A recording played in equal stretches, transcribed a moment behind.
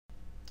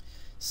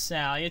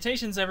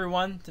Salutations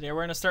everyone! Today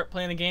we're going to start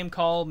playing a game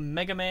called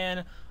Mega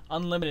Man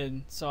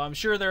Unlimited. So I'm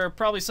sure there are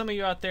probably some of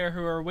you out there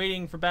who are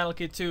waiting for Battle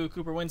Kid 2.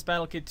 Kooper Wins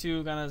Battle Kid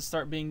 2 gonna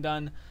start being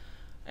done.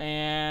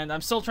 And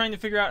I'm still trying to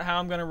figure out how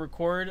I'm going to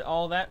record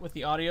all that with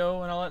the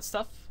audio and all that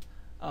stuff.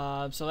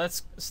 So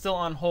that's still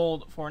on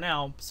hold for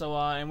now. So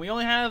and we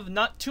only have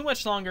not too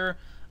much longer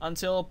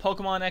until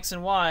Pokemon X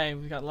and Y.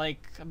 We've got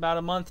like about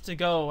a month to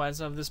go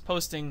as of this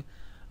posting.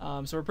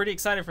 So we're pretty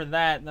excited for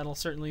that. That'll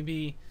certainly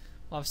be...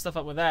 I'll have stuff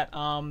up with that.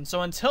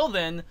 So until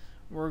then,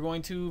 we're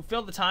going to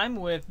fill the time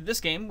with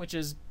this game, which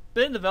has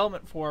been in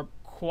development for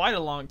quite a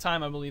long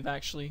time, I believe,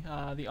 actually.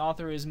 The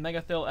author is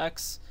Megathil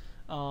X.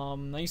 I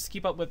used to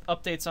keep up with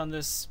updates on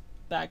this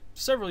back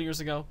several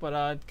years ago, but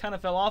it kind of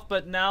fell off.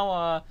 But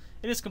now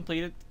it is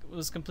completed. It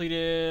was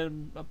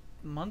completed a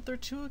month or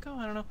two ago?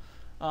 I don't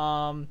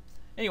know.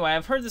 Anyway,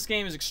 I've heard this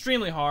game is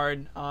extremely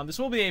hard. This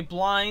will be a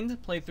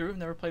blind playthrough.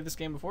 Never played this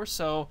game before,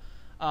 so...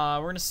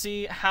 we're going to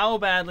see how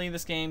badly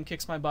this game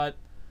kicks my butt.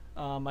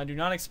 I do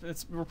not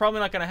expect... We're probably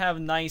not going to have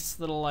nice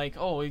little, like,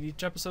 oh,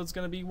 each episode's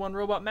going to be one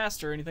robot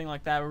master or anything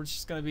like that. We're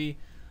just going to be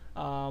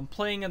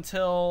playing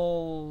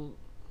until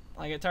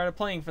I get tired of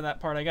playing for that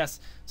part, I guess.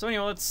 So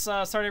anyway, let's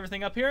start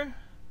everything up here.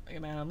 Mega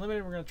Man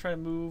Unlimited. We're going to try to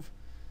move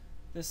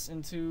this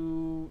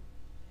into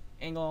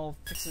angle. I'll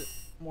fix it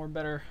more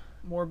better.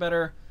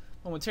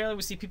 Momentarily,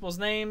 we see people's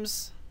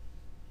names.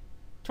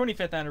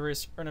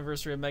 25th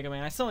anniversary of Mega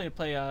Man. I still need to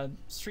play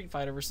Street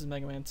Fighter vs.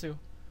 Mega Man 2.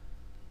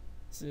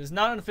 This is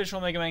not an official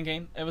Mega Man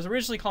game. It was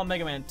originally called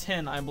Mega Man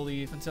 10, I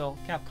believe, until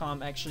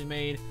Capcom actually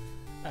made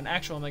an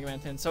actual Mega Man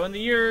 10. So in the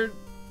year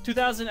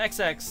 2000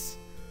 XX,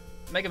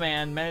 Mega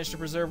Man managed to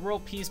preserve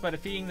world peace by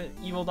defeating the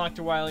evil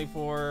Dr. Wily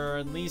for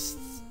at least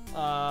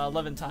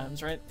 11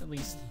 times, right? At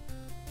least.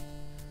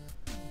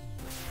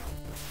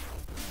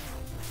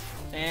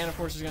 And of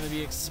course there's going to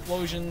be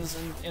explosions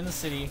in the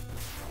city.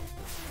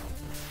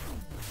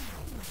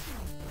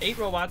 8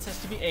 robots,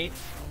 has to be 8.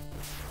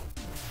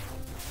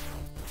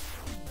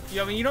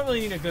 I mean, you don't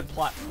really need a good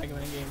plot for Mega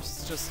Man games.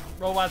 It's just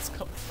robots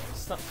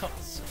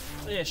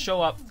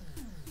show up,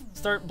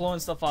 start blowing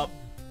stuff up.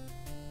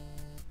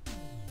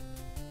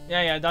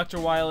 Yeah, Dr.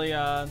 Wily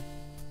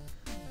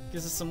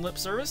gives us some lip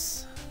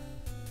service.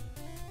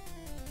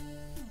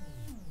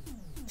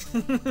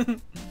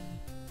 Don't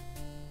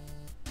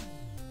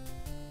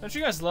you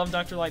guys love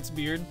Dr. Light's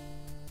beard?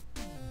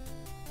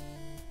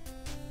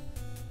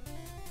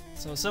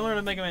 So similar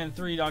to Mega Man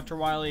 3, Dr.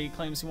 Wily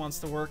claims he wants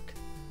to work.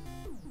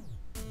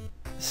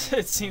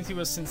 It seems he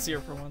was sincere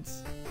for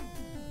once.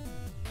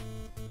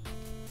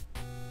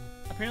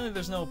 Apparently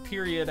there's no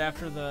period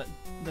after the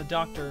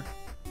doctor.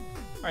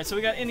 Alright, so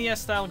we got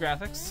NES-style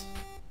graphics.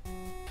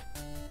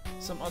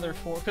 Some other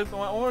I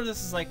wonder if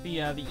this is like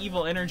the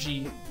evil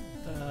energy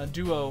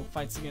duo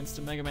fights against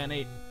in Mega Man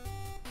 8.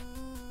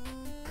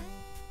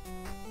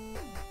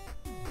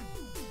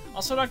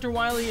 Also, Dr.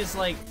 Wily is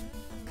like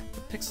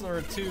a pixel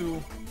or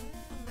two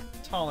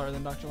taller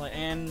than Dr. Light,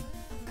 and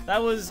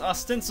that was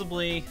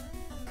ostensibly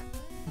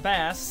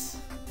Bass,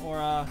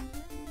 or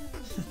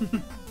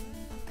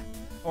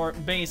or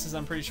Bass, as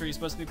I'm pretty sure he's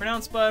supposed to be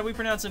pronounced, but we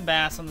pronounce him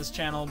Bass on this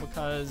channel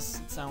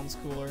because it sounds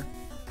cooler,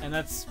 and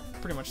that's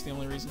pretty much the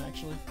only reason,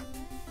 actually.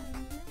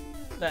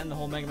 That and the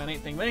whole Mega Man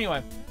 8 thing, but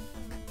anyway.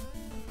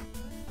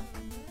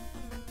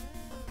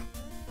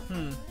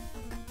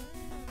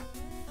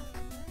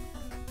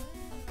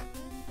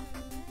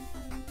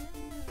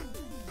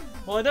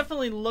 Well, it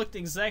definitely looked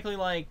exactly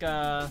like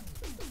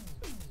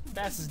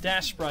Bass's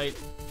Dash Sprite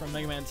from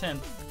Mega Man 10.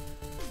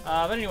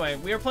 But anyway,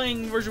 we are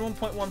playing version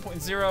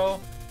 1.1.0.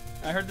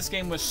 I heard this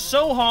game was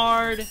so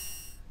hard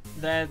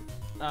that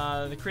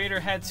the creator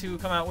had to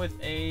come out with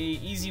a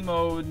easy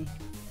mode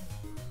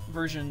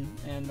version,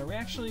 and we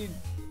actually...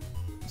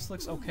 This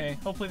looks okay.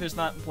 Hopefully there's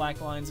not black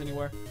lines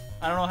anywhere.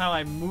 I don't know how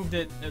I moved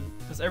it,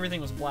 because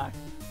everything was black.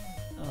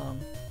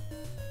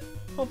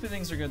 Hopefully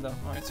things are good, though.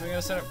 Alright, so we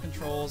gotta set up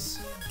controls.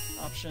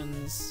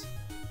 Options,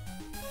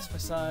 display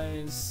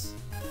size,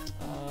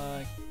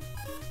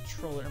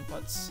 controller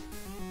inputs.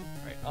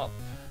 Right, up.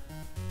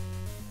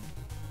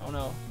 Oh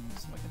no,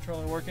 is my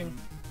controller working?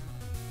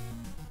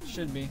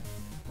 Should be.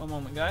 One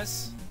moment,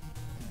 guys.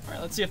 Alright,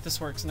 let's see if this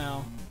works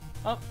now.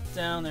 Up,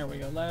 down, there we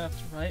go. Left,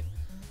 right.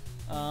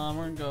 We're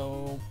gonna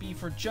go B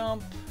for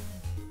jump.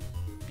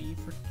 B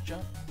for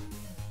jump.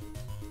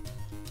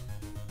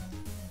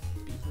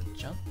 B for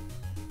jump.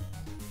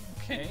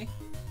 Okay.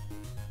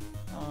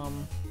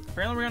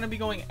 Apparently we're going to be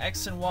going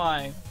X and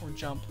Y for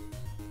jump.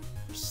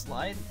 For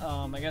slide,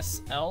 I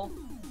guess L.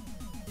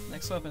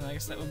 Next weapon, I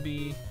guess that would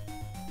be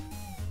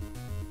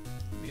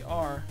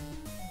R.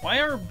 Why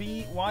are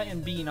Y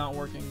and B not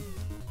working?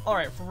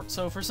 Alright,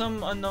 so for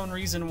some unknown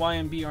reason Y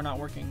and B are not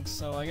working,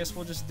 so I guess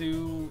we'll just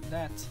do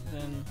that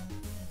then.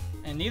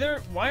 And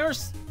neither, why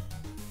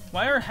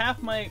are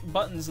half my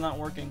buttons not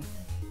working?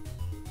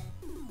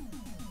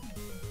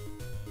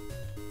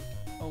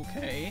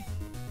 Okay.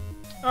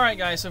 Alright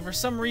guys, so for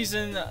some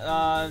reason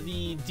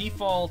the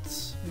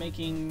default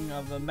making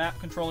of the map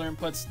controller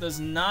inputs does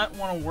not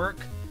want to work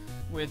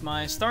with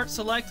my start,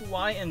 select,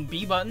 Y, and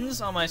B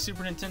buttons on my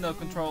Super Nintendo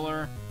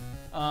controller.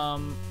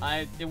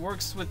 It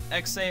works with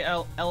X, A,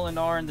 L, and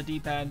R in the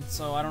D-pad,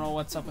 so I don't know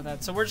what's up with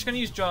that. So we're just gonna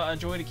use joy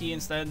to key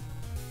instead,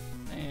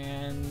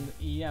 and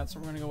yeah, so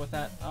we're gonna go with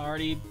that. I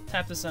already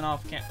tapped this in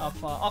off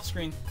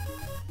screen,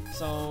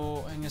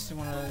 so I guess we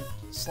want to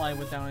slide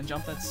with down and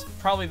jump. That's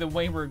probably the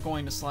way we're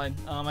going to slide.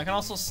 I can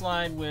also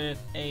slide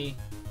with A,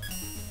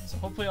 so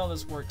hopefully all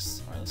this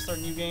works. All right, let's start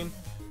a new game.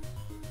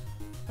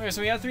 Okay,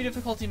 so we have 3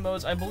 difficulty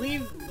modes. I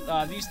believe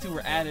these 2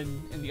 were added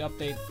in the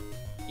update.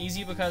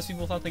 Easy because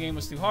people thought the game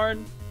was too hard,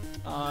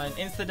 and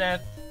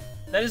insta-death.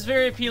 That is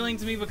very appealing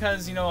to me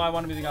because, you know, I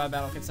want to be the guy of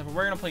Battle Kit stuff, but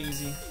we're going to play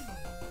easy.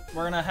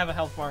 We're going to have a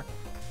health bar.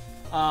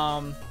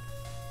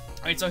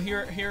 Alright, so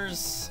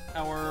here's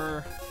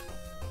our...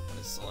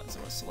 What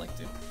does select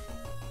do?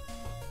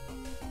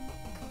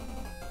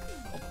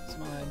 Oh, is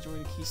my joy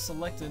to key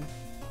selected?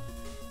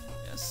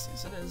 Yes,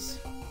 it is.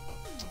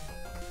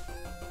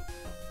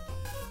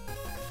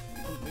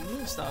 We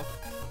move stuff.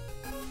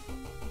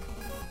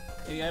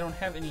 Maybe I don't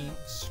have any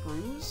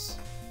screws?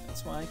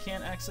 That's why I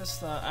can't access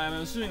the... I'm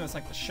assuming that's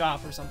like the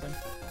shop or something.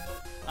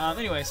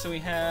 Anyway, so we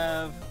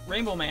have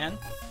Rainbow Man,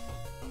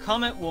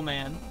 Comet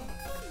Woman,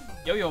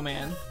 Yo-Yo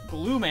Man,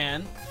 Glue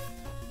Man,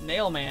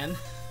 Nail Man,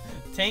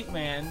 Tank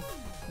Man,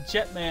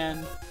 Jet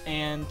Man,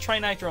 and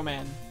Trinitro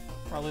Man.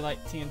 Probably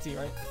like TNT,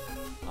 right?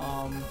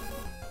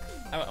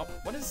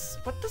 What does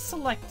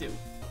select do?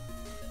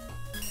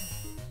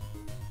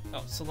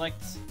 Oh,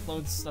 select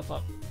loads stuff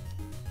up.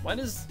 What?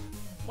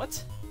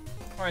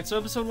 Alright, so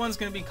episode 1 is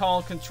going to be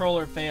called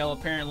Controller Fail,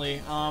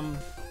 apparently.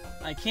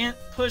 I can't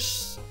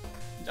push...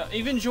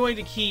 even joy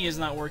to key is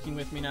not working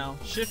with me now.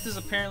 Shift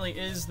apparently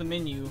is the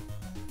menu.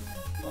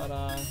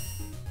 But,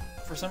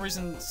 for some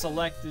reason,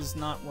 select is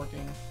not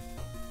working.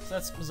 So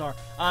that's bizarre.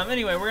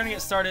 Anyway, we're going to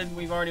get started.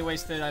 We've already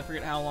wasted, I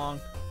forget how long.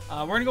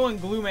 We're going to go in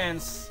Glue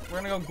Man's...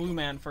 We're going to go Glue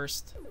Man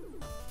first.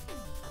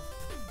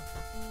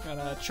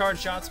 Got charge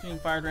shots being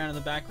fired around in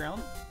the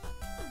background.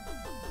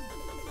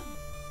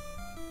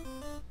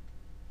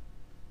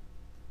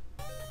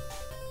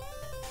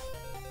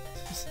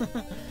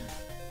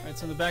 Alright,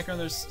 so in the background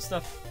there's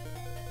stuff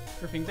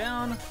dripping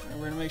down. And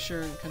we're gonna make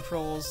sure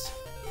controls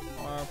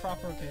are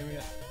proper. Okay, we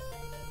got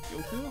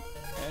Goku.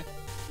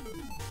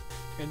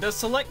 Okay, does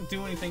select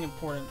do anything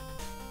important?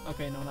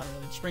 Okay, no, not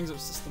really. It just brings up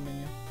system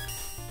menu.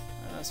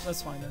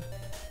 That's fine then.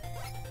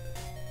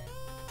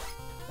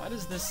 Why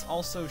does this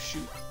also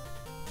shoot?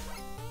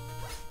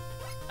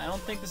 I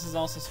don't think this is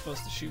also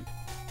supposed to shoot.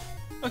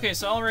 Okay,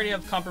 so I already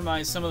have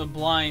compromised some of the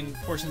blind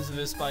portions of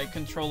this by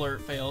controller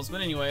fails,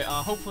 but anyway,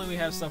 hopefully we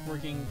have stuff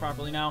working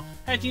properly now.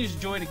 I had to use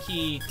joy to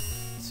key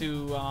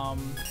to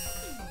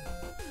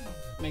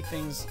make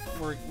things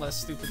work less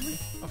stupidly.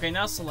 Okay,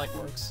 now select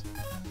works.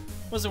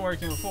 Wasn't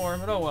working before,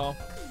 but oh well.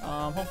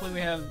 Hopefully we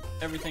have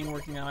everything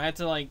working now. I had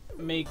to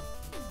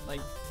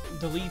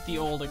delete the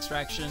old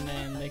extraction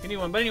and make a new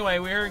one. But anyway,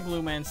 we're in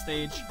Glue Man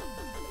stage.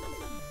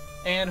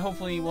 And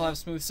hopefully we'll have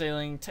smooth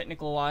sailing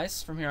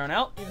technical-wise from here on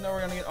out, even though we're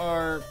going to get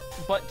our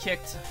butt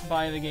kicked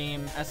by the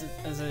game as it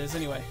is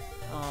anyway.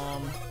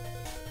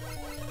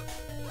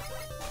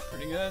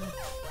 Pretty good.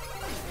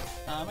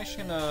 I'm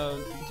actually going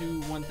to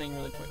do one thing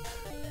really quick.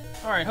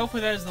 Alright,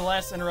 hopefully that is the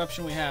last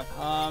interruption we have.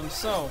 Oh,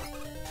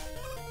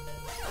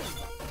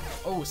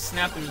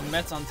 snap, there's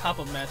Mets on top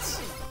of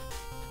Mets.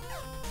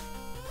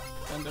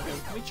 And, okay,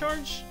 can we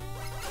charge?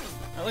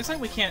 It looks like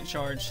we can't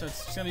charge, so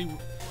it's just going to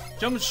be...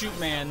 Jump and shoot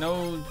man,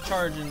 no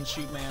charge and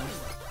shoot man.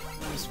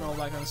 Let me scroll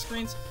back on the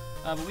screens.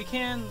 But we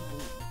can...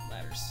 Ooh,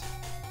 ladders.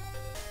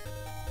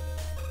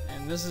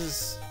 And this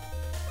is...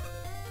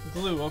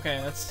 glue, okay,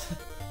 that's...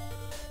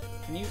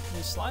 Can you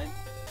slide?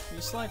 Can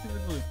you slide through the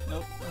glue?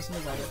 Nope, doesn't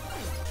look like it.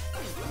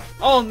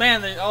 Oh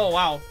man, oh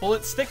wow,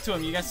 bullets stick to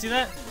him, you guys see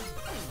that?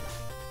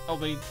 Oh,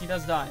 but he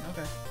does die,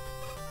 okay.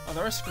 Oh,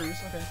 there are screws,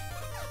 okay.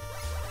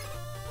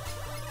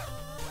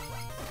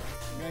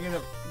 You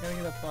gotta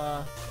get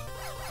up,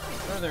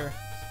 further.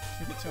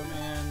 Keep it to him,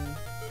 and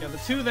yeah, the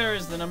 2 there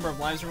is the number of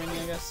lives remaining,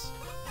 I guess.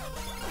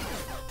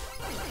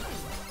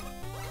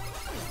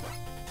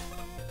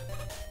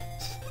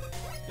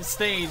 The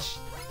stage.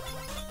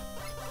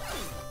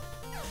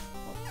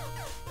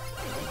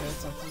 Okay,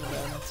 that's not so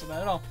bad. Not so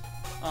bad at all.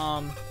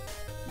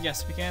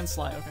 Yes, we can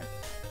slide. Okay,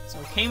 so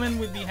Cayman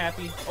would be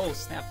happy. Oh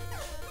snap!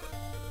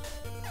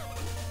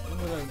 A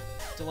little bit of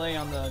delay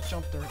on the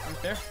jump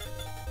right there.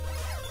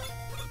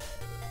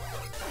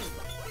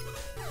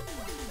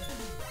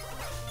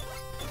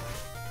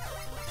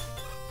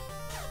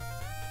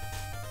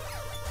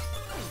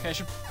 Okay, I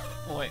should...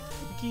 Oh, wait.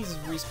 The key's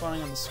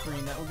respawning on the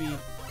screen. That would be...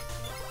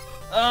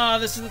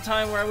 this is the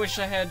time where I wish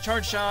I had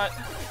charge shot.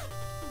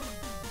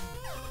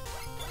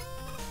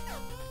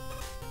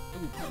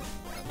 Ooh,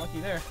 got lucky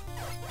there.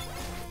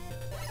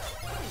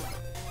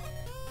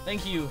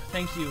 Thank you.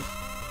 Thank you.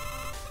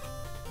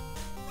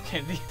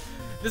 Okay,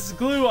 this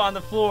glue on the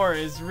floor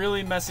is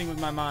really messing with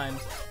my mind.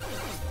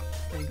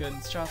 Okay, good.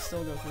 Shots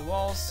still go through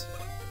walls.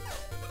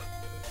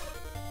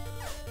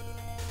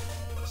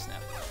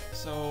 Snap.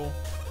 So...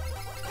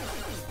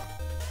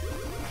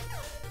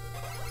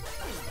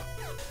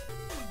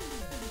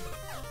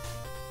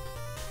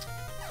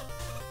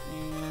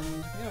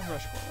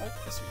 rush coil, right?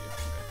 Yes, we do.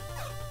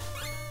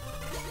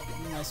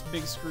 Okay. Nice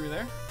big screw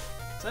there.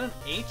 Is that an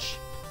H?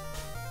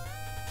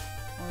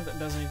 I wonder if that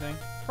does anything.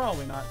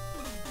 Probably not.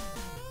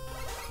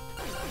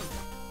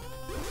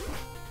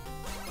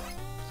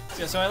 So,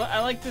 yeah, so I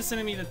like this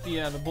enemy that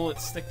the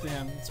bullets stick to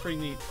him. It's pretty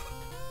neat.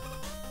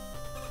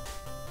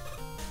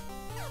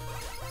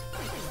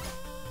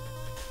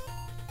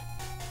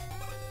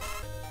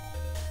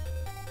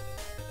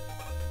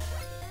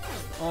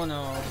 Oh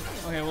no.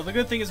 Okay, well the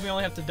good thing is we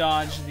only have to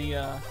dodge the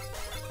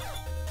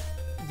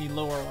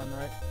lower one,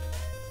 right?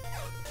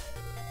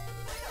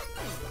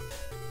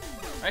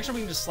 Actually,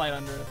 we can just slide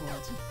under it if we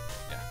want to.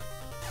 Yeah.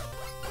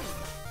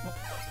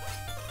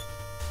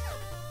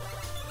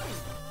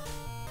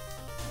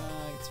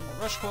 Get some more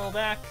rush coil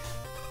back.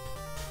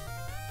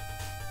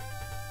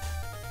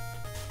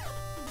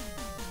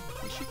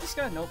 Can you shoot this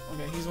guy? Nope.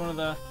 Okay, he's one of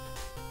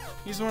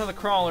the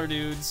crawler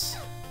dudes.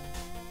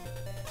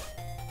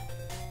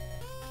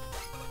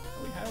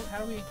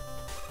 How do we...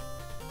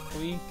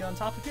 Can we get on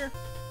top of here?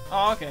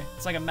 Oh, okay.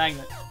 It's like a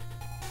magnet.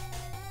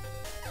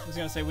 I was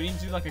gonna say, we need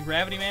to do like a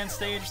Gravity Man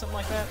stage or something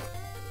like that.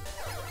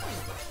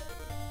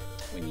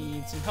 We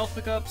need some health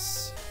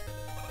pickups.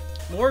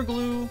 More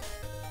glue.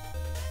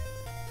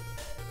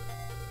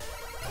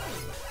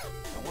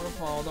 Don't want to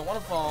fall, don't want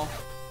to fall.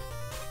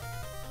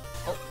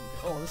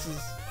 Oh, this is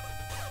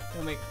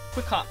gonna make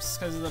quick hops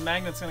because the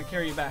magnet's gonna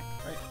carry you back,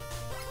 right?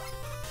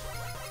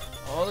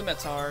 Oh, the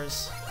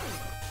Metars.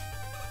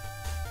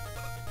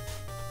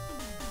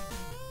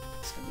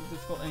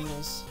 Difficult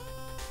angles.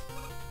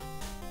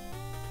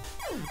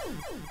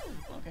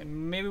 Okay,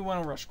 maybe we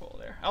want a rush coil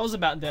there. I was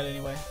about dead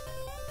anyway.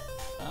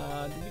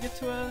 Did we get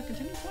to a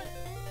continue point?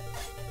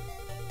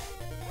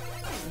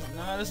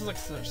 Nah, this is like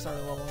the start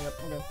of the level. Yep,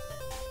 okay.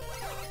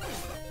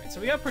 Right,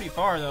 so we got pretty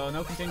far though.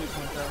 No continue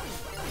point though.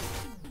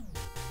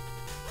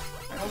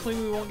 Right, hopefully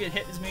we won't get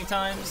hit as many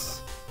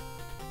times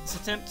this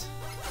attempt.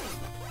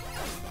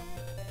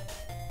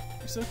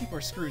 We still keep our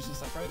screws and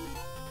stuff, right?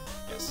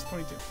 Yes,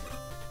 22.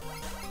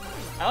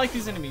 I like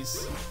these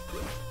enemies.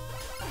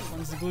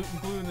 One's the glue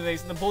in the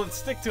base, and the bullets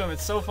stick to him.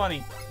 It's so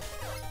funny.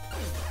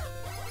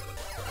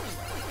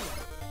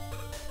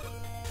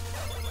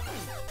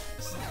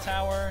 This is the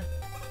tower.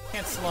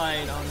 Can't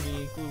slide on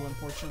the glue,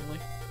 unfortunately.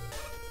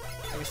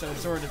 I guess that would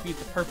sort of defeat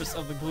the purpose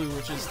of the glue,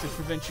 which is to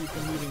prevent you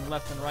from moving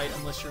left and right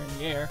unless you're in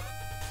the air.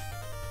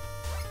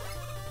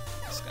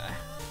 This guy.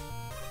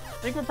 I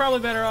think we're probably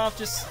better off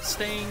just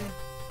staying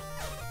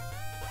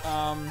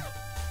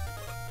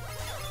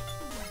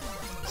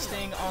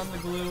on the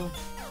glue,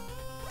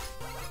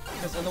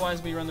 because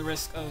otherwise we run the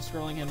risk of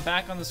scrolling him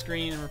back on the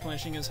screen and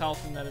replenishing his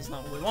health, and that is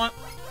not what we want.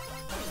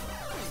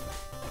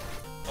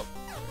 Oh,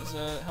 there's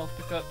a health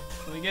pickup.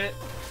 Can we get it?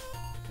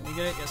 Can we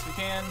get it? Yes, we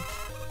can.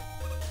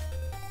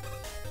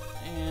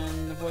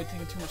 And avoid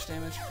taking too much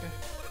damage. Okay.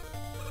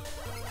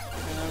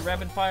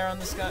 Rapid fire on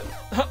this guy.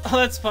 Oh,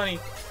 that's funny.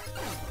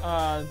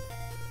 I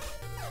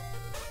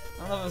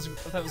don't know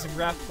if that was a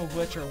graphical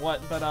glitch or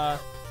what, but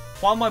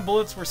while my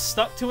bullets were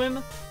stuck to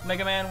him,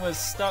 Mega Man was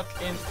stuck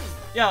in...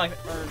 Yeah, like...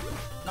 Or...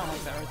 Not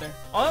like that right there.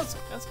 Oh,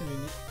 that's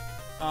convenient.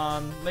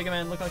 Mega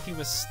Man looked like he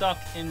was stuck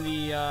in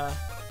the,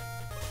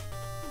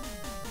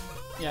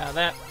 yeah,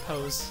 that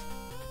pose.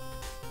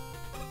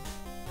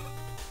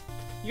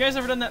 You guys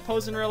ever done that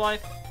pose in real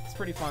life? It's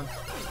pretty fun.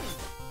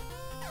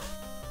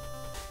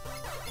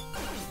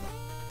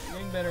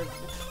 Getting better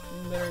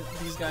at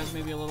these guys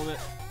maybe a little bit.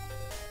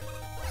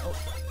 Oh,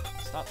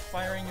 stop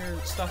firing your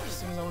stuff as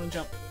soon as I want to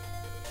jump.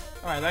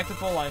 Alright, back to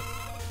full life.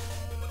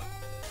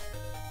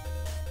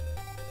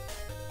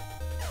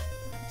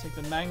 Take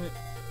the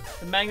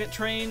magnet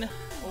train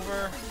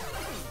over.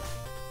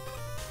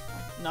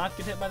 Not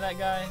get hit by that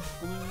guy.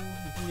 Glue,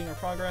 impeding our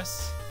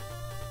progress.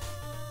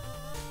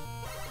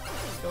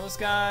 Kill this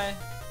guy.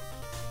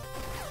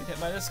 Get hit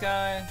by this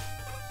guy.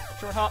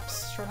 Short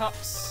hops, short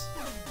hops.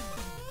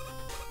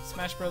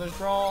 Smash Brothers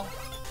Brawl.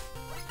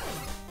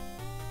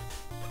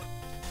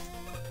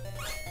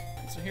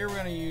 Right, so here we're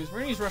gonna use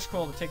Rush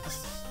Coil to take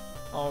this.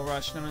 Oh,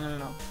 Rush! No. You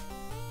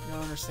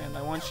don't understand.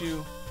 I want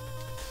you.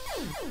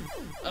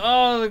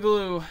 Oh, the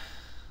glue.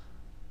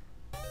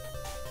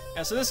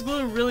 Yeah, so this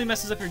glue really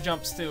messes up your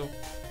jumps too.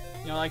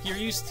 You know, like you're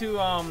used to,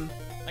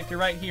 like you're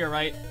right here,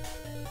 right?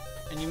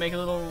 And you make a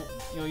little,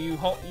 you know, you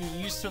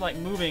used to like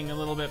moving a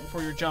little bit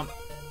before your jump.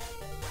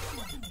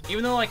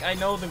 Even though, like, I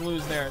know the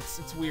glue's there,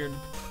 it's weird.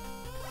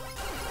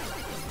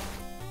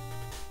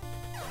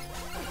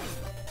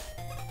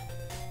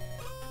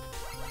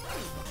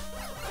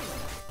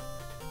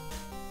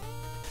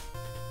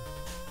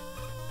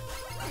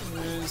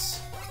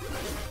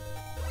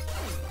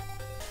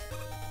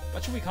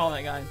 What should we call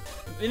that guy?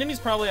 The enemies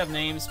probably have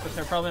names, but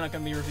they're probably not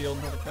going to be revealed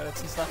until the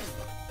credits and stuff.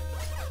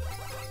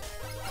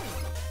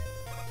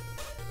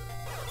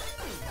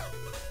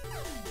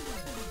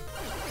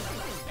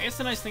 I guess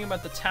the nice thing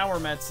about the tower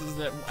mets is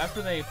that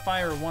after they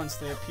fire once,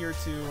 they appear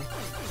to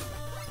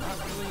not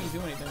really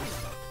do anything.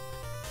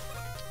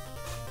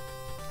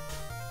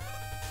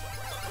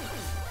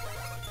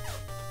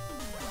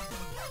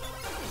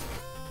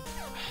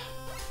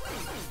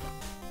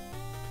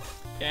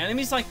 Yeah,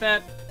 enemies like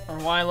that are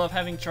why I love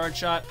having charge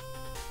shot.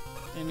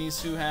 Enemies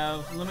who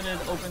have limited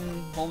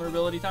open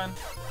vulnerability time.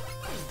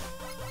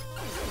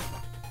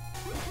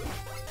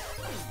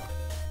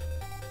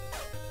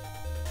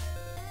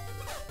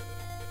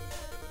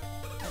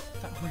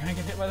 We're gonna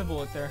get hit by the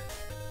bullet there.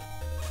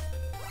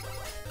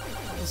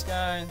 This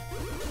guy.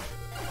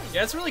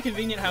 Yeah, it's really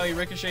convenient how he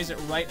ricochets it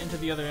right into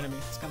the other enemy.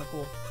 It's kind of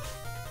cool.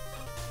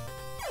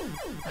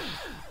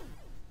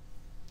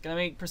 Gonna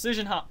make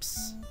precision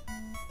hops.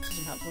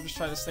 Precision hops. We'll just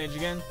try this stage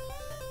again.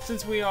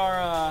 Since we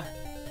are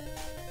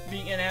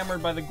being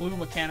enamored by the glue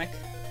mechanic.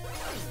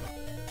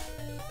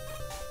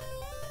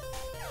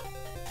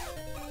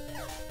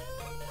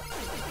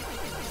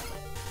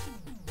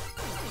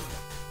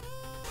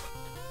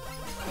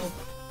 Oh.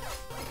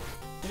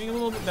 Getting a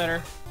little bit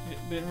better.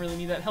 Didn't really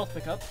need that health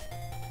pickup.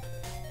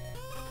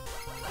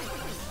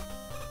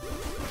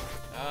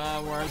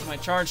 Where's my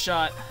charge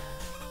shot?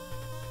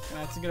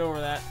 Gonna have to get over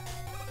that.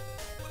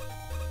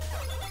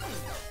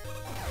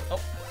 Oh.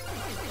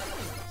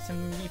 It's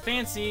gonna be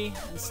fancy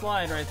and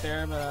slide right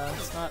there, but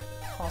it's not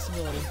a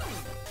possibility.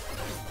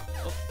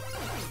 Oh.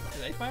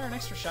 Did they fire an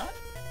extra shot?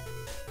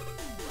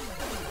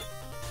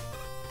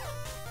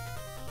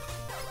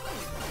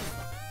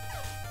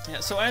 Yeah,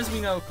 so as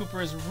we know,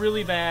 Kooper is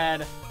really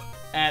bad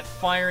at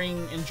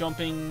firing and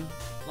jumping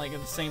like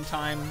at the same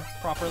time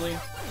properly.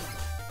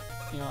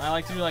 You know, I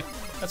like to do like,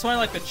 that's why I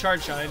like the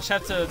charge shot. I just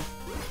have to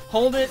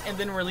hold it and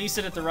then release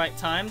it at the right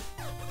time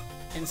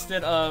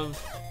instead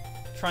of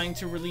trying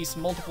to release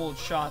multiple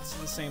shots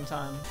at the same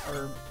time,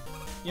 or,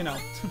 you know,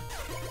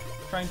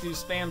 trying to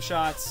spam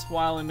shots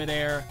while in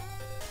midair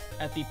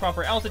at the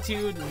proper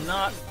altitude.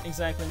 Not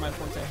exactly my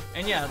forte.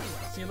 And yeah,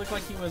 see, it looked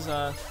like he was,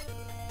 oh,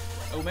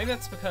 maybe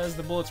that's because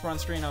the bullets were on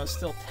screen. I was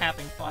still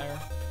tapping fire.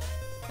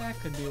 That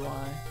could be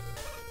why.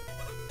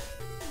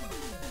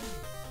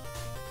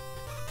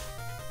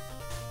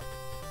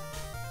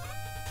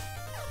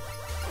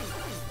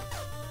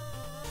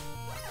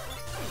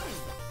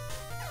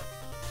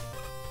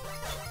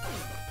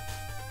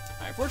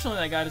 Alright, fortunately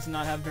that guy does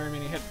not have very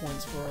many hit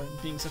points for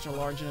being such a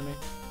large enemy.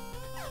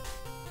 Alright,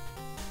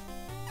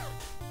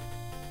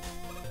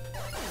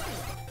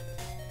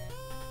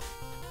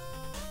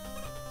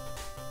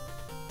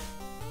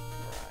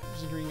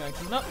 there's a green guy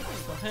coming up.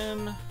 Kill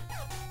him.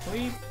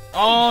 Please.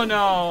 Oh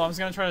no! I was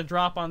gonna try to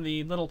drop on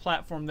the little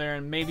platform there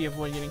and maybe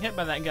avoid getting hit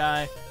by that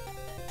guy,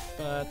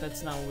 but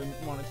that's not what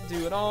we wanted to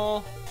do at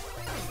all.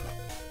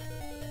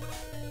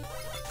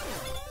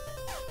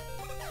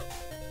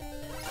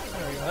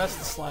 There we go. That's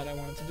the slide I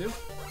wanted to do.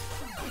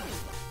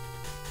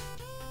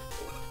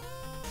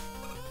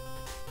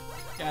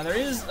 Yeah, there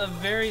is a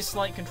very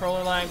slight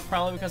controller lag,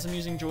 probably because I'm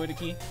using Joy to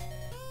key,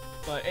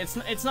 but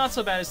it's not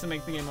so bad as to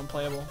make the game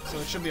unplayable, so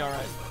it should be all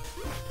right.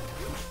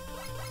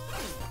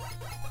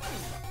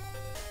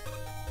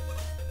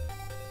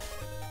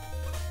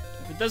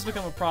 If it does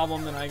become a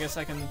problem, then I guess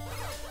I can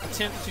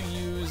attempt to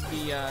use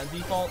the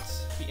default,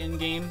 the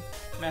in-game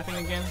mapping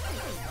again,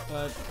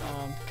 but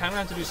kind of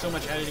have to do so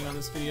much editing on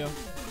this video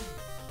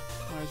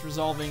when I was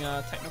resolving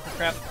technical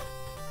crap.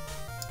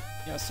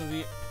 Yeah, so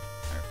the...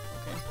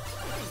 okay.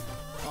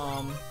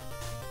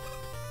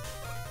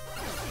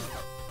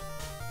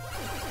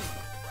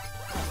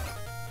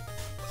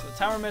 So the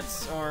tower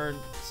mitts are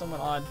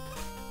somewhat odd.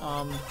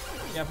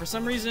 Yeah, for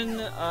some reason,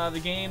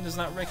 the game does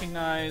not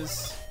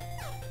recognize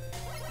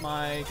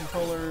my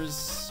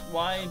controller's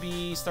Y,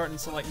 B, start, and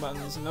select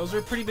buttons, and those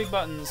are pretty big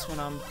buttons when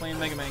I'm playing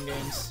Mega Man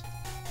games.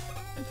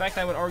 In fact,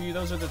 I would argue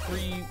those are the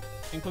three,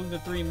 include the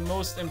three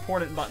most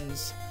important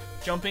buttons: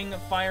 jumping,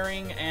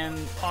 firing, and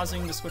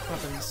pausing to switch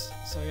weapons.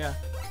 So yeah,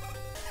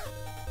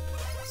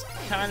 it's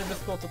kind of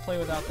difficult to play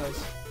without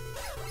those.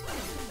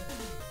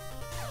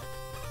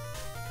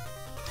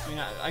 I mean,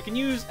 I can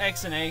use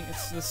X and A.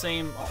 It's the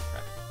same. Oh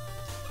crap!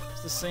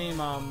 It's the same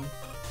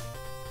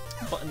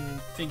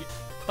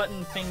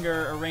button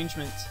finger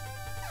arrangement,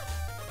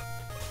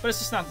 but it's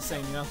just not the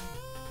same, you know.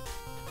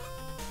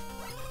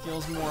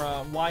 Feels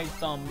more wide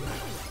thumb.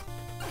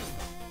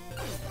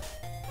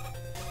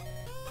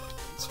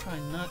 Let's try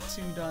not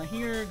to die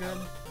here. Good.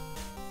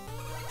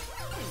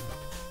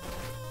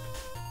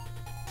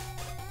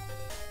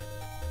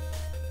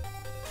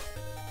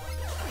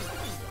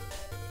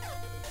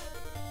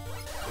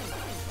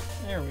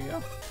 There we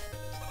go.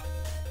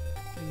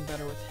 Getting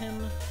better with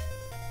him.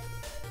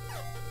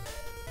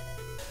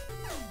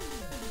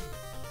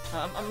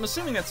 I'm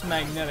assuming that's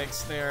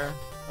magnetics there.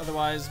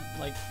 Otherwise,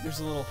 like, there's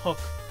a little hook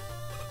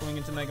going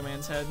into Mega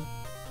Man's head.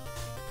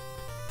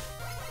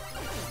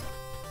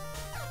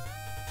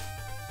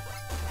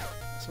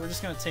 So we're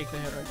just gonna take the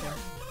hit right there.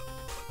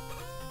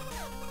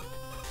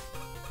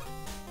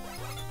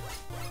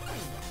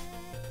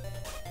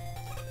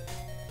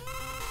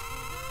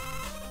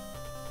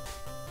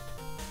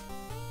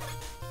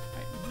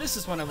 Alright, this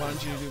is what I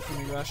wanted you to do for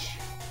me, Rush.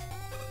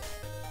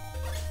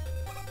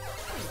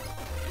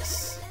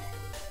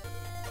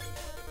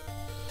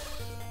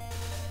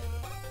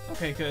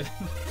 Okay, good.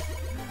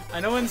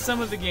 I know in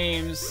some of the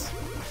games,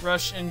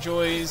 Rush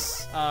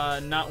enjoys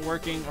not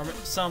working, or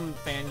some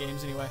fan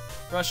games anyway.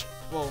 Rush,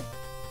 whoa.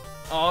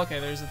 Oh, okay,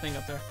 there's a thing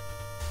up there.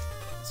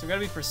 So we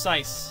gotta be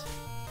precise.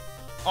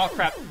 Oh,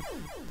 crap.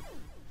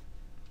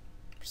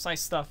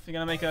 Precise stuff. You're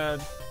gonna make a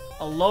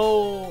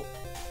low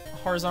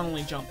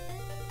horizontally jump.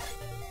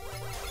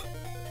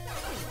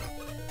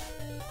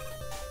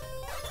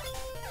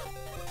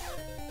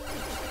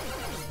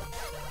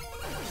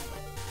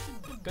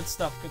 Good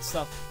stuff, good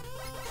stuff.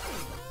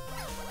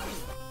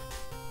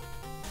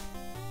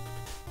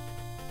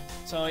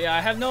 So yeah,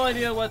 I have no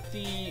idea what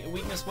the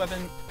weakness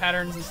weapon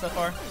patterns and stuff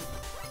are.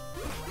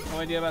 No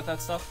idea about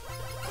that stuff.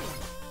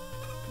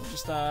 We'll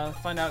just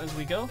find out as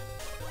we go.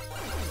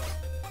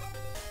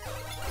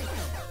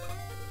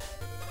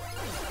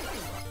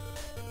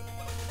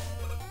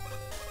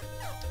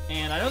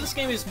 And I know this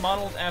game is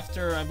modeled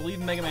after, I believe,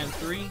 Mega Man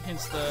 3,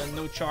 hence the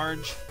no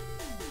charge,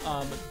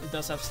 but it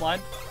does have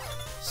slide.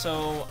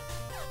 So,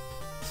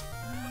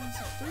 is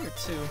it 3 or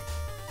 2?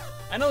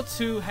 I know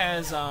 2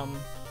 has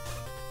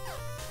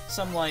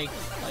some like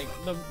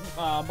the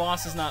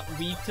boss is not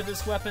weak to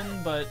this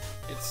weapon, but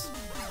it's,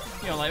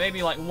 you know, like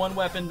maybe like one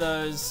weapon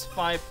does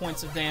 5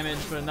 points of damage,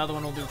 but another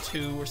one will do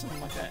 2 or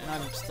something like that. And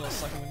I'm still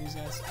sucking with these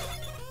guys.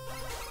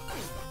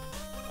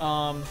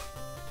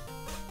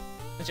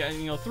 But yeah,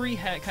 you know, 3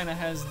 kind of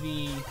has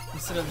the,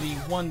 instead of the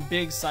one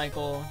big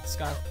cycle, it's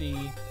got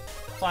the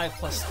 5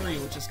 plus 3,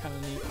 which is kind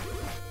of neat.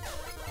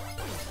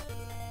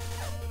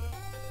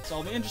 So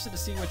I'll be interested to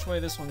see which way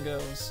this one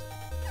goes.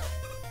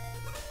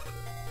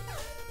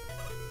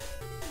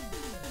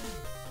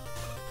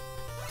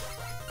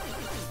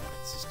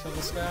 Let's just kill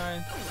this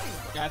guy.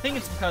 Yeah, I think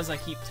it's because I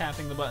keep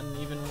tapping the button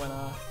even when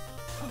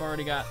I've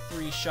already got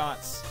 3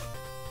 shots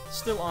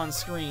still on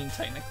screen,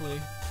 technically.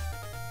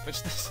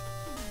 Which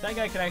that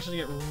guy could actually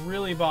get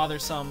really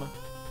bothersome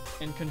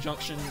in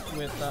conjunction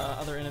with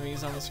other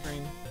enemies on the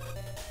screen.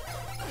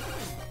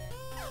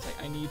 It's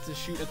like, I need to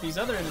shoot at these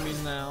other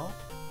enemies now.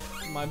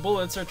 My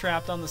bullets are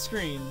trapped on the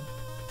screen.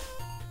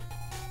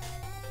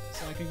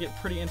 So it could get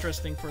pretty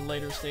interesting for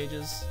later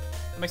stages.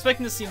 I'm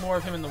expecting to see more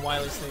of him in the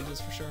Wily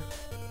stages for sure.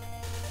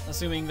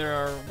 Assuming there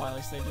are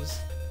Wily stages.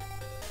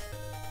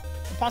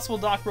 Impossible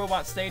Doc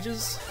Robot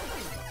stages.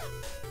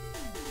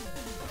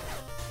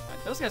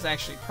 Like, those guys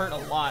actually hurt a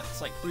lot.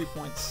 It's like 3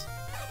 points.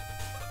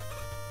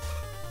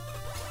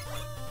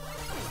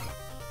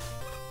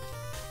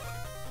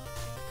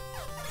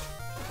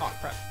 Oh,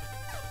 crap.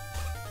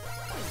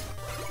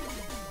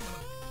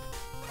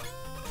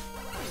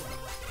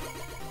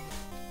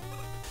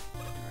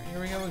 Here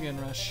we go again,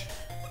 Rush.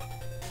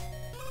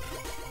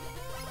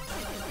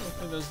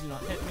 Hopefully those do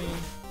not hit me.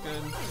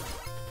 Good.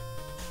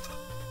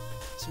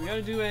 So we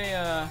gotta do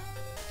a,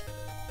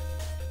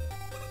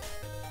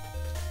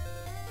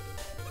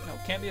 no,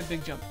 can't be a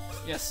big jump.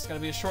 Yes, it's gotta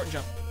be a short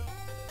jump.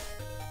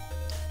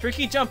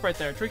 Tricky jump right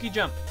there, tricky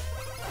jump.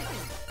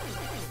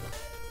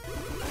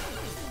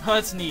 Oh,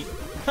 that's neat.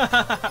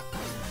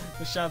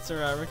 The shots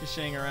are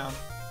ricocheting around.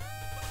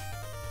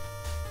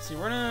 Let's see,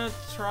 we're gonna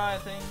try a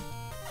thing.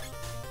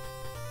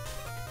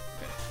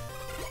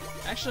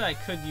 Actually, I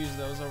could use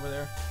those over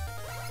there.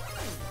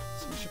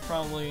 So we should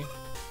probably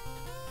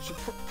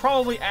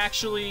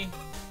actually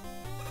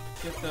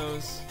get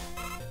those.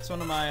 It's one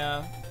of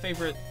my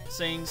favorite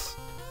sayings.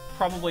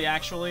 Probably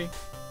actually.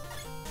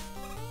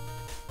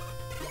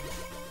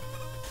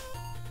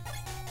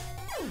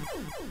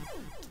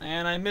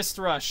 And I missed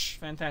Rush.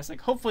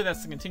 Fantastic. Hopefully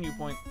that's the continue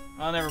point.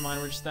 Oh, never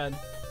mind. We're just dead.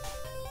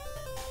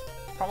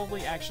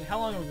 Probably actually. How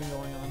long have we been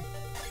going on?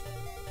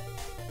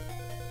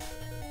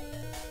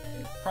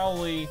 Okay,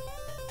 probably.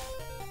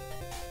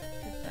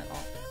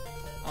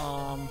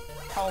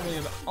 Probably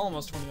about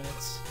almost 20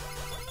 minutes.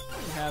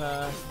 We had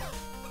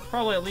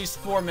probably at least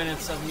 4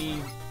 minutes of me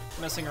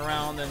messing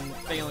around and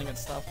failing at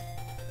stuff,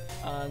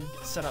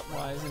 setup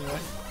wise anyway,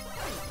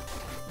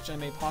 which I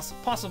may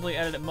possibly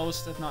edit at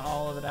most, if not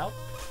all of it out.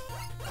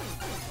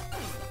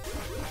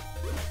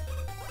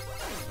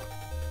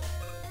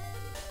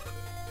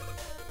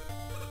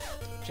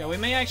 Yeah, we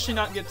may actually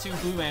not get to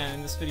Blue Man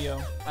in this video.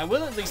 I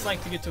would at least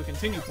like to get to a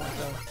continue point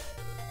though.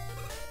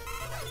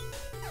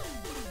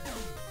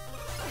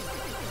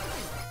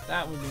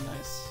 That would be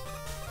nice.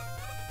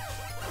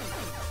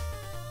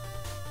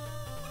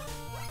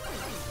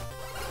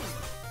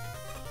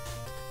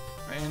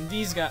 Right, and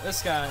this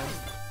guy.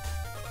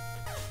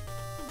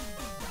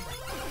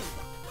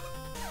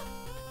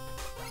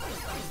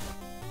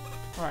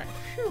 Alright,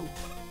 phew.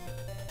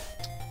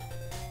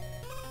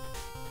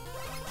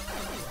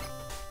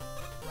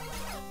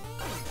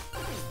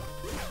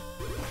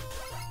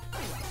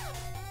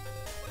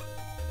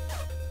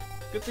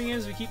 Good thing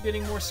is we keep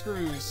getting more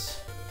screws.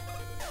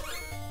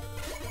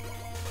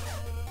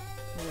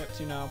 What are we up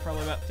to now?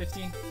 Probably about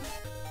 50?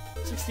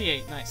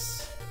 68,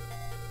 nice.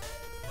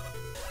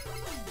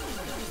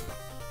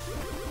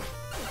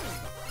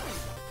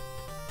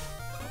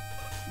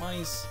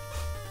 Monies.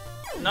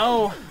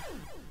 No!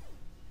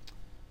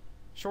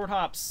 Short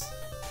hops.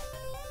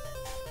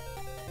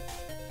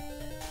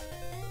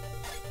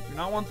 Do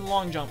not want the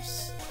long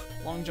jumps.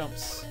 Long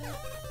jumps.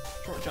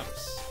 Short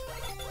jumps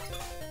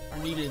are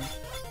needed.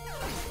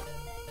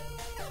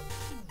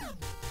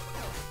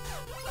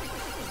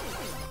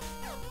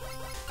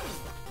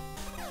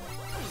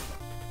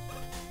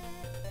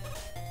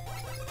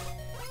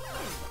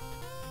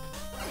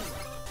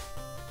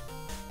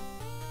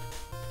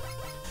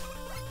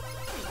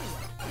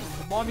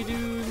 The Blobby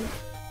dude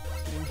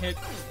getting hit.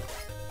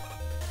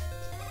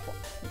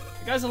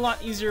 The guy's a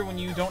lot easier when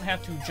you don't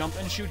have to jump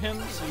and shoot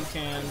him, so you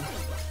can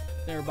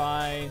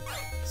thereby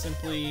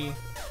simply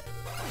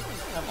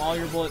have all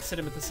your bullets hit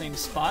him at the same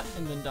spot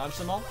and then dodge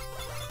them all.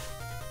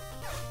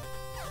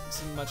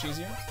 Makes it much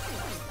easier.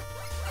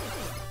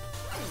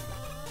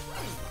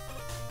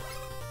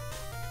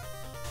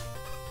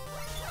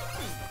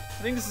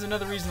 I think this is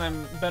another reason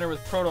I'm better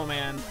with Proto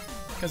Man,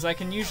 because I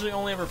can usually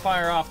only ever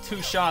fire off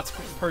 2 shots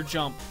per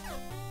jump.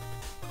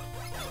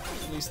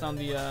 At least on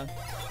the, I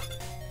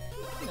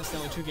think that's the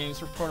only 2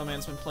 games where Proto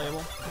Man's been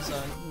playable, is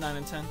 9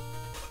 and 10.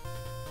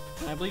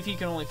 And I believe he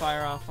can only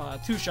fire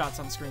off 2 shots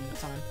on screen at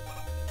a time.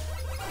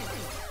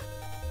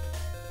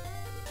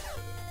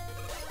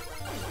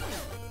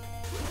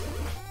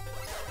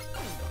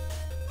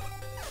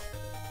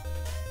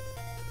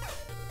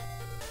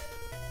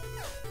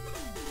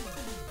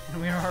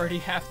 And we are already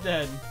half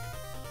dead.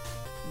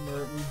 And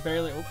we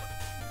barely... Oh,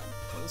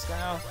 kill this guy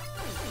off.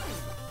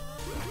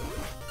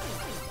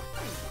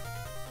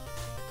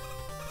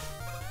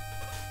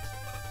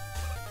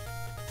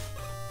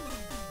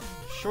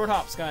 Short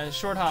hops, guys.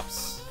 Short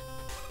hops.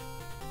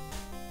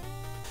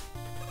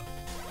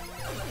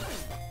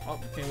 Oh,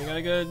 okay. We got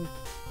a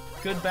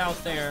good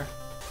bout there.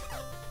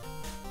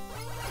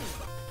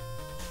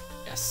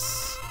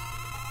 Yes.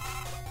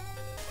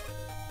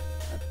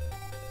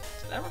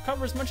 Did that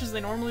recover as much as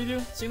they normally do?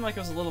 It seemed like it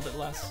was a little bit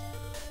less.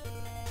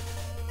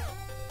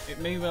 It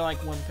maybe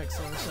like 1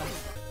 pixel or so.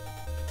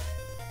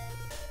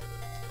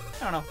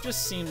 I don't know.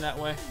 Just seemed that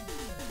way.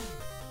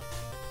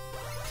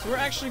 So we're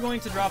actually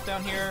going to drop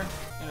down here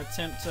and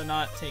attempt to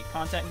not take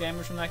contact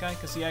damage from that guy,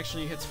 because he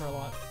actually hits for a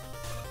lot.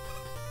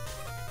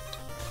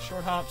 Right,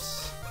 short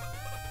hops.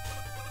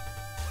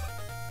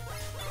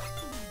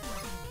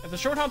 If the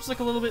short hops look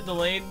a little bit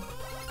delayed,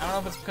 I don't know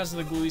if it's because of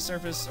the gluey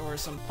surface or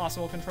some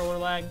possible controller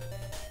lag.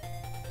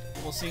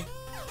 We'll see.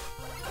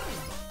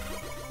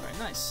 Alright,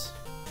 nice.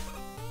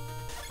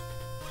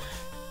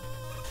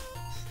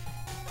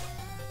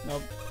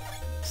 Nope.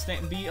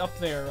 Be up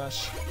there,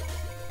 Rush.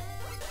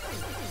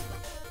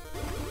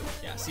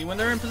 Yeah, see, when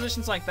they're in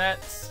positions like that,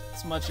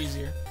 it's much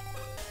easier.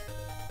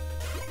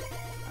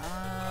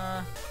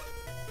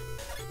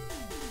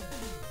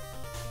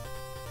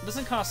 It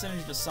doesn't cost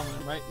energy to summon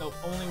him, right? Nope,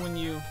 only when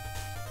you...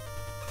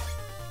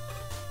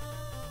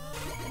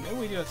 Maybe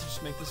we do have to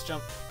just make this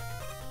jump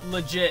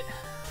legit.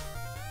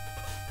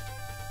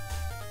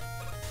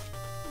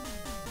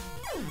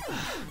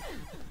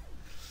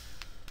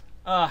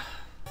 I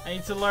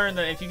need to learn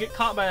that if you get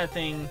caught by that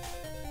thing,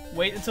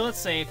 wait until it's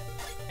safe,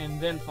 and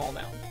then fall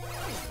down.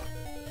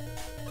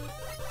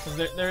 Because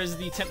there is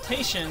the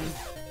temptation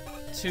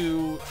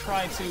to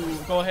try to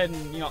go ahead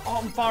and, you know,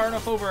 oh, I'm far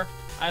enough over.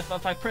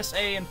 If I press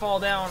A and fall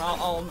down,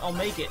 I'll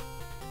make it.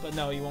 But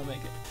no, you won't make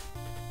it.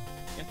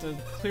 You have to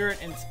clear it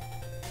and...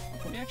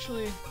 Can we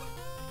actually...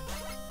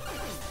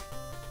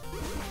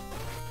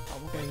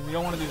 Oh, okay, we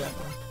don't want to do that,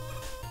 though.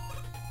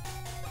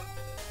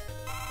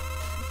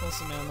 Pull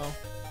some ammo.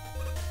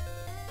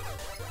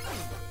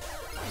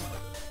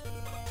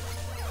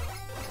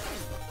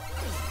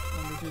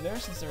 Number 2 there,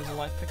 since there's a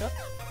life pickup.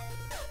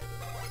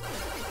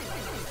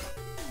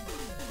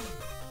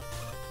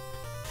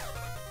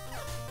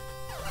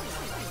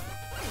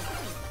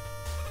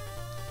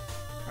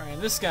 Alright,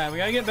 this guy. We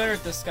gotta get better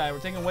at this guy. We're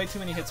taking way too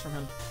many hits from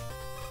him.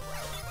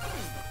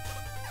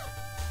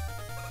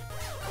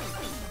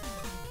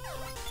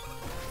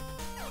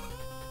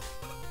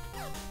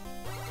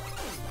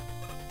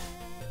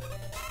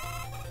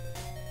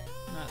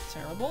 Not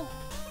terrible.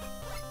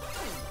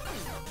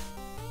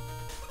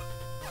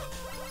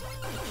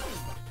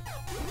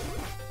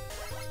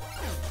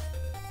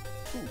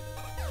 Ooh.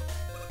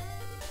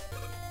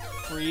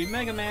 Free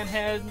Mega Man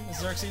head, as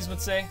Xerxes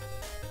would say.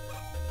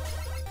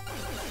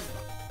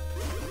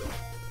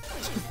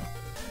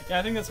 Yeah,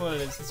 I think that's what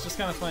it is. It's just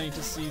kind of funny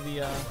to see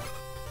the,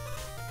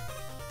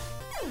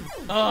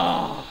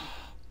 Oh!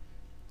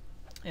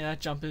 Yeah,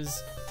 that jump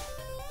is...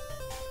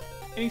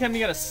 Anytime you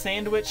got a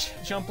sandwich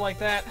jump like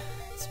that,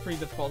 it's pretty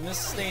difficult. And this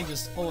stage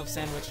is full of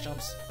sandwich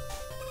jumps.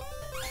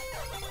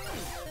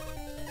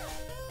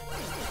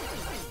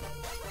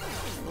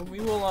 We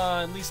will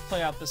at least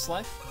play out this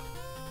life.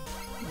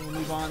 We'll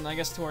move on, I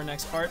guess, to our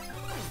next part.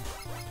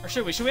 Or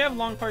should we? Should we have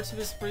long parts for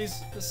this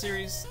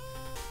series?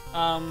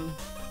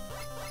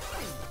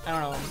 I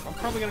don't know. I'm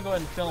probably gonna go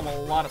ahead and film a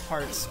lot of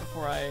parts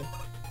before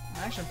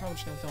Actually, I'm probably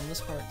just gonna film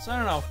this part. So I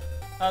don't know.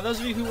 Those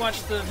of you who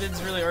watched the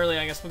vids really early,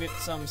 I guess we'll get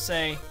some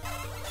say.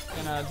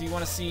 And do you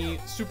want to see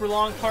super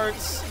long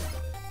parts,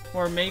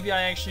 or maybe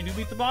I actually do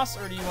beat the boss,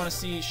 or do you want to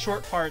see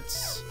short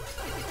parts?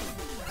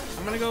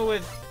 I'm gonna go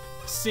with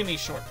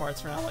semi-short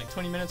parts for now, like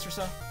 20 minutes or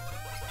so.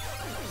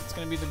 It's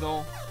gonna be the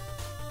goal.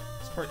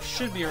 So part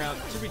should be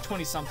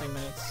 20 something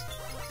minutes.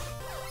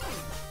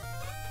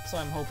 So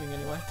I'm hoping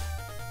anyway.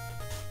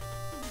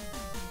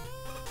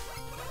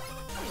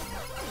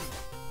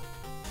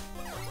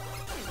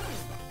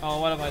 Oh,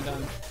 what have I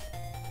done?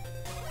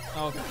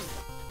 Oh, okay.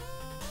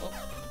 Oh,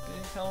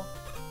 getting health.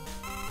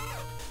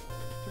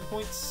 3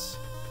 points.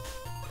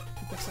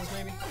 2 pixels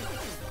maybe.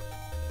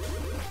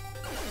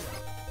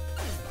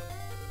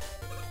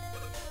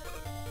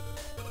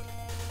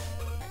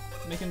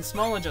 Making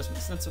small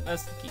adjustments.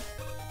 That's the key.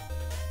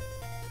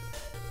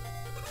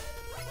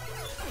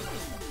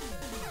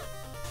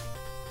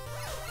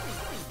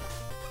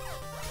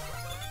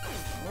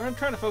 We're gonna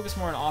try to focus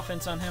more on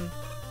offense on him,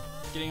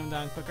 getting him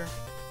down quicker.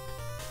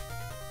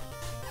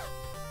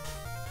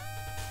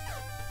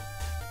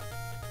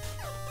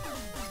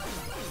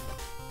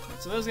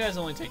 So those guys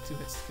only take 2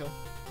 hits to kill.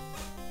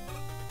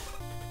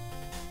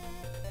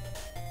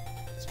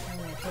 So I'm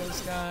gonna kill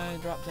this guy,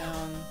 drop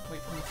down,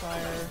 wait for the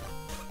fire.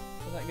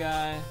 Kill that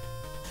guy.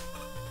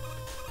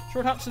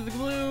 Short hop to the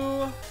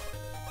glue,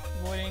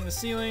 avoiding the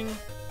ceiling.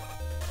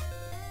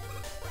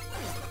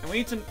 And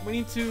we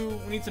need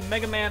to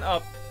Mega Man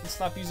up and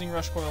stop using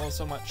Rush Coil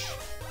so much.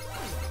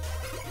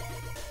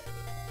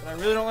 But I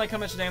really don't like how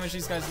much damage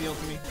these guys deal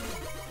to me.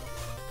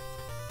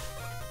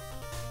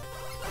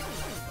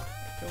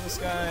 Kill this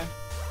guy.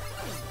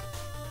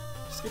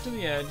 Just get to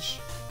the edge.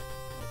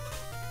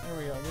 There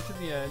we go, get to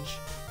the edge.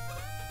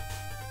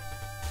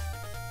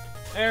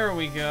 There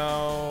we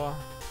go.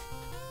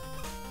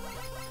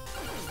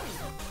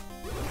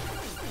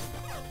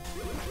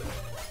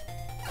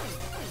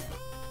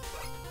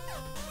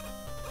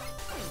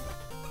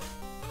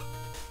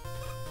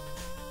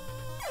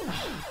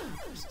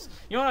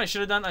 You know what I should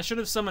have done? I should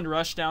have summoned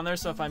Rush down there,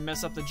 so if I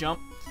mess up the jump,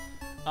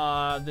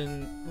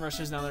 then Rush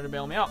is down there to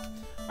bail me out.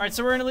 Alright,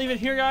 so we're going to leave it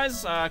here,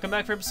 guys. Come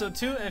back for episode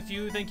 2 if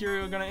you think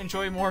you're going to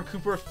enjoy more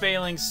Kooper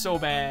failing so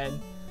bad.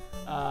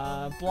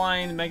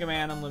 Blind Mega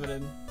Man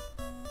Unlimited.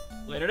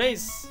 Later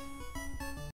days.